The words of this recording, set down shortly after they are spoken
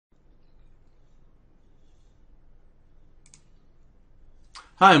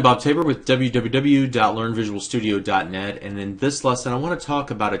Hi, I'm Bob Tabor with www.learnvisualstudio.net, and in this lesson I want to talk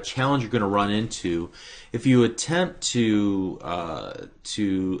about a challenge you're going to run into if you attempt to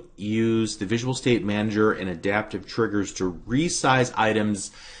use the Visual State Manager and adaptive triggers to resize items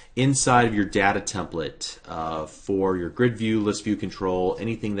inside of your data template for your GridView, ListView control,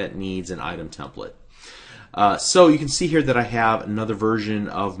 anything that needs an item template. So you can see here that I have another version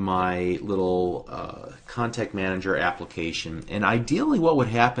of my little contact manager application, and ideally what would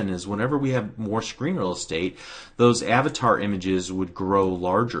happen is whenever we have more screen real estate, those avatar images would grow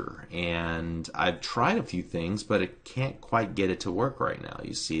larger, and I've tried a few things but I can't quite get it to work right now.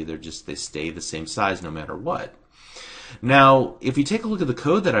 You see they stay the same size no matter what. Now, if you take a look at the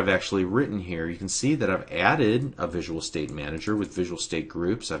code that I've actually written here, you can see that I've added a Visual State Manager with Visual State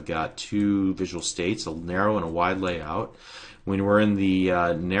groups. I've got two visual states, a narrow and a wide layout. When we're in the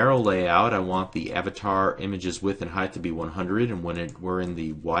narrow layout, I want the avatar images width and height to be 100, and when we're in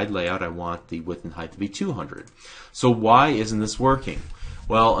the wide layout, I want the width and height to be 200. So why isn't this working?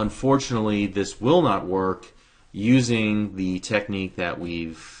 Well, unfortunately, this will not work using the technique that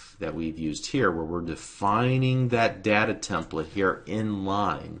we've used here, where we're defining that data template here in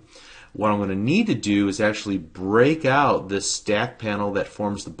line. What I'm going to need to do is actually break out this stack panel that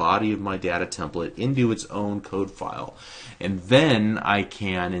forms the body of my data template into its own code file. And then I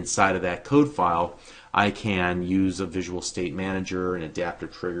can, inside of that code file, I can use a Visual State Manager and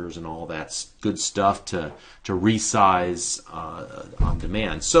adaptive triggers and all that good stuff to resize on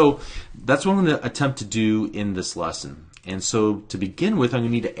demand. So that's what I'm going to attempt to do in this lesson. And so to begin with, I'm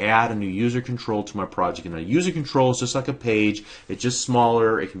going to need to add a new user control to my project. And a user control is just like a page. It's just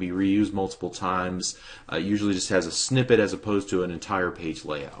smaller. It can be reused multiple times. It usually just has a snippet as opposed to an entire page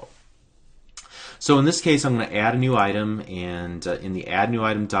layout. So in this case, I'm going to add a new item, and in the Add New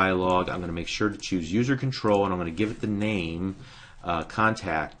Item dialog, I'm going to make sure to choose User Control, and I'm going to give it the name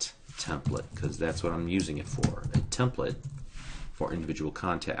Contact Template, because that's what I'm using it for, a template for individual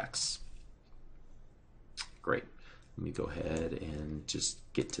contacts. Great. Let me go ahead and just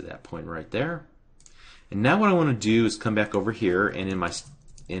get to that point right there. And now what I want to do is come back over here, and in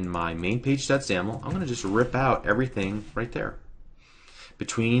my main page.xaml, I'm going to just rip out everything right there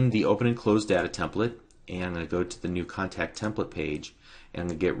between the open and closed data template, and I'm going to go to the new contact template page, and I'm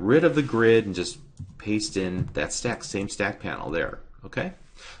going to get rid of the grid and just paste in that same stack panel there. Okay,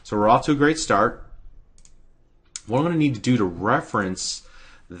 so we're off to a great start. What I'm going to need to do to reference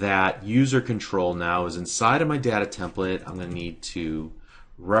that user control now is inside of my data template. I'm going to need to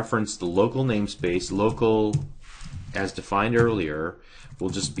reference the local namespace. Local, as defined earlier, will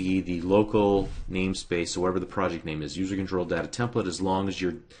just be the local namespace, so whatever the project name is, user control data template. As long as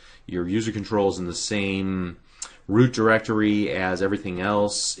your user control is in the same root directory as everything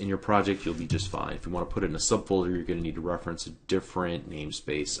else in your project, you'll be just fine. If you want to put it in a subfolder, you're going to need to reference a different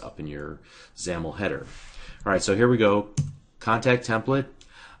namespace up in your XAML header. All right, so here we go, contact template.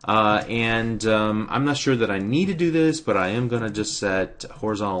 I'm not sure that I need to do this, but I am going to just set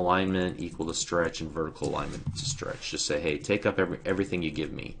horizontal alignment equal to stretch and vertical alignment to stretch. Just say, hey, take up everything you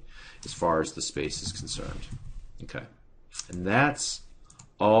give me as far as the space is concerned. Okay, and that's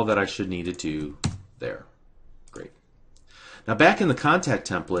all that I should need to do there. Great. Now back in the contact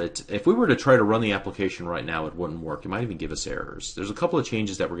template, if we were to try to run the application right now, it wouldn't work. It might even give us errors. There's a couple of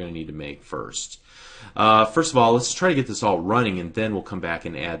changes that we're going to need to make first. First of all, let's try to get this all running, and then we'll come back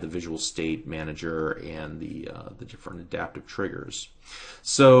and add the Visual State Manager and the different adaptive triggers.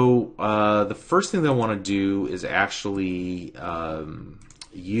 So the first thing that I want to do is actually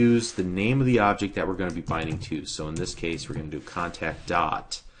use the name of the object that we're going to be binding to. So in this case, we're going to do contact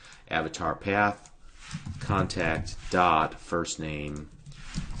dot avatar path, contact dot first name,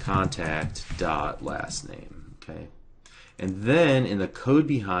 contact dot last name. Okay, and then in the code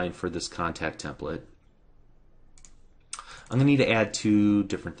behind for this contact template, I'm going to need to add two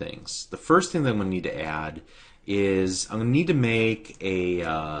different things. The first thing that I'm going to need to add is I'm going to need to make a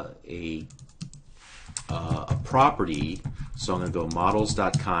property. So I'm going to go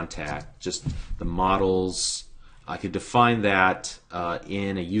models.contact, just the models. I could define that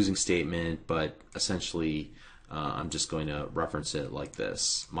in a using statement, but essentially I'm just going to reference it like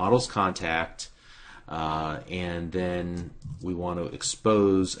this. Models contact, and then we want to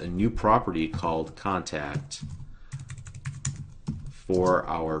expose a new property called contact for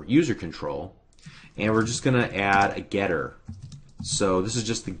our user control, and we're just going to add a getter. So this is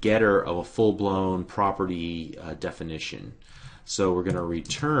just the getter of a full-blown property definition. So we're going to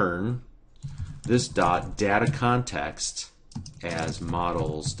return this data context as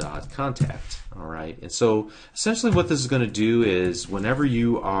models.contact. All right, and so essentially what this is going to do is whenever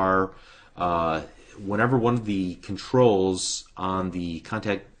you are whenever one of the controls on the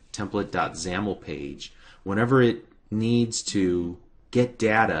contact template.xaml page, whenever it needs to get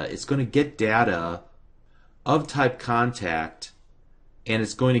data, it's going to get data of type contact, and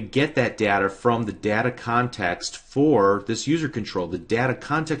it's going to get that data from the data context for this user control. The data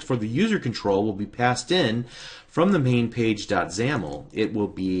context for the user control will be passed in from the main page.xaml. It will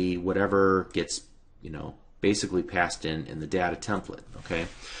be whatever gets, basically passed in the data template. Okay,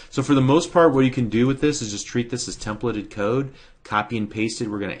 so for the most part, what you can do with this is just treat this as templated code, copy and paste it.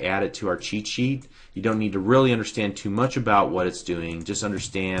 We're going to add it to our cheat sheet. You don't need to really understand too much about what it's doing. Just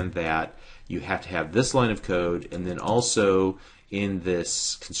understand that you have to have this line of code, and then also in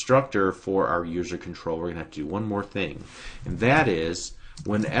this constructor for our user control, we're going to have to do one more thing, and that is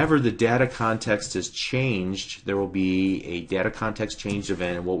whenever the data context is changed, there will be a data context change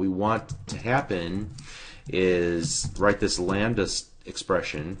event, and what we want to happen is write this lambda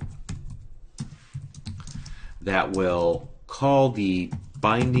expression that will call the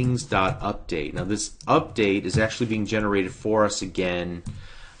bindings.update. Now this update is actually being generated for us again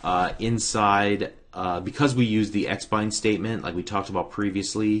inside, because we use the xbind statement like we talked about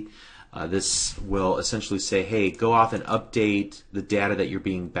previously. This will essentially say, hey, go off and update the data that you're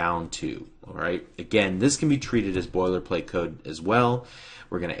being bound to. All right. Again, this can be treated as boilerplate code as well.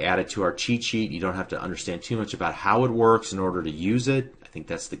 We're going to add it to our cheat sheet. You don't have to understand too much about how it works in order to use it. I think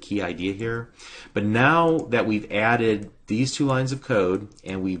that's the key idea here. But now that we've added these two lines of code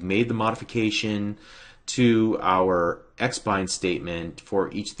and we've made the modification to our xbind statement for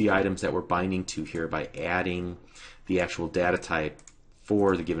each of the items that we're binding to here by adding the actual data type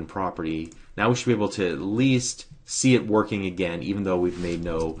for the given property, now we should be able to at least see it working again, even though we've made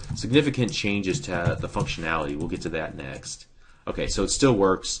no significant changes to the functionality. We'll get to that next. Okay, so it still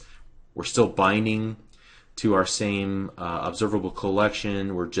works. We're still binding to our same observable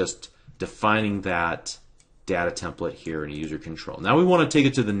collection. We're just defining that data template here in a user control. Now we want to take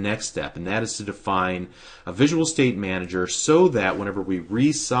it to the next step, and that is to define a visual state manager so that whenever we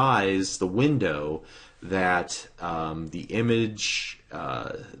resize the window, that the image,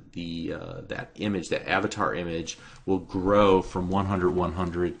 that avatar image, will grow from 100,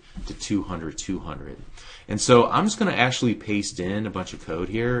 100 to 200, 200. And so I'm just going to actually paste in a bunch of code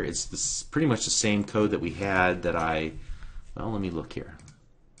here. It's pretty much the same code that we had that well, let me look here.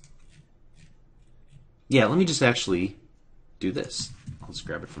 Yeah, let me just actually do this. Let's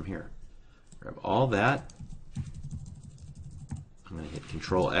grab it from here. Grab all that. I'm going to hit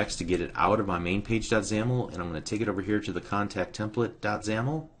Control X to get it out of my main page.xaml, and I'm going to take it over here to the contact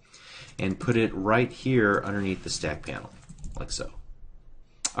template.xaml and put it right here underneath the stack panel, like so.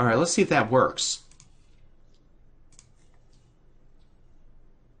 All right, let's see if that works.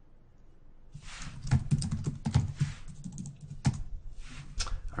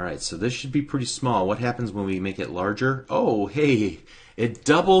 All right, so this should be pretty small. What happens when we make it larger? Oh, hey, it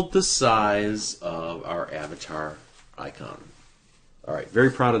doubled the size of our avatar icon. All right, very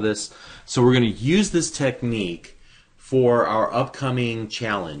proud of this. So we're going to use this technique for our upcoming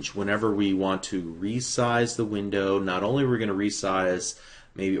challenge. Whenever we want to resize the window, not only are we going to resize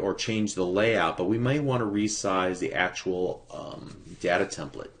maybe or change the layout, but we may want to resize the actual data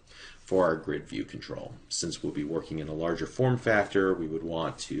template for our grid view control. Since we'll be working in a larger form factor, we would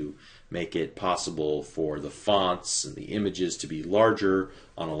want to make it possible for the fonts and the images to be larger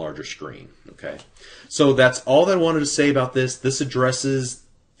on a larger screen. Okay, so that's all that I wanted to say about this. This addresses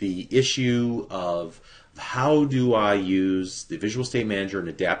the issue of how do I use the Visual State Manager and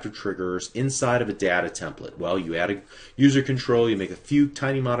adaptive triggers inside of a data template. Well, you add a user control, you make a few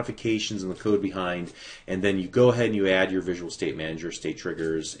tiny modifications in the code behind, and then you go ahead and you add your Visual State Manager, state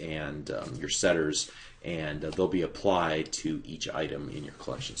triggers, and your setters, and they'll be applied to each item in your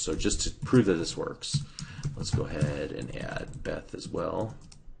collection. So just to prove that this works, let's go ahead and add Beth as well.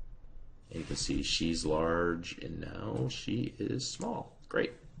 And you can see she's large and now she is small.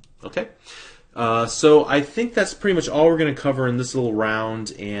 Great. Okay. So I think that's pretty much all we're going to cover in this little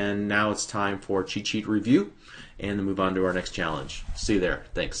round, and now it's time for cheat sheet review and then move on to our next challenge. See you there.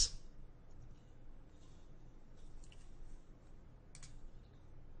 Thanks.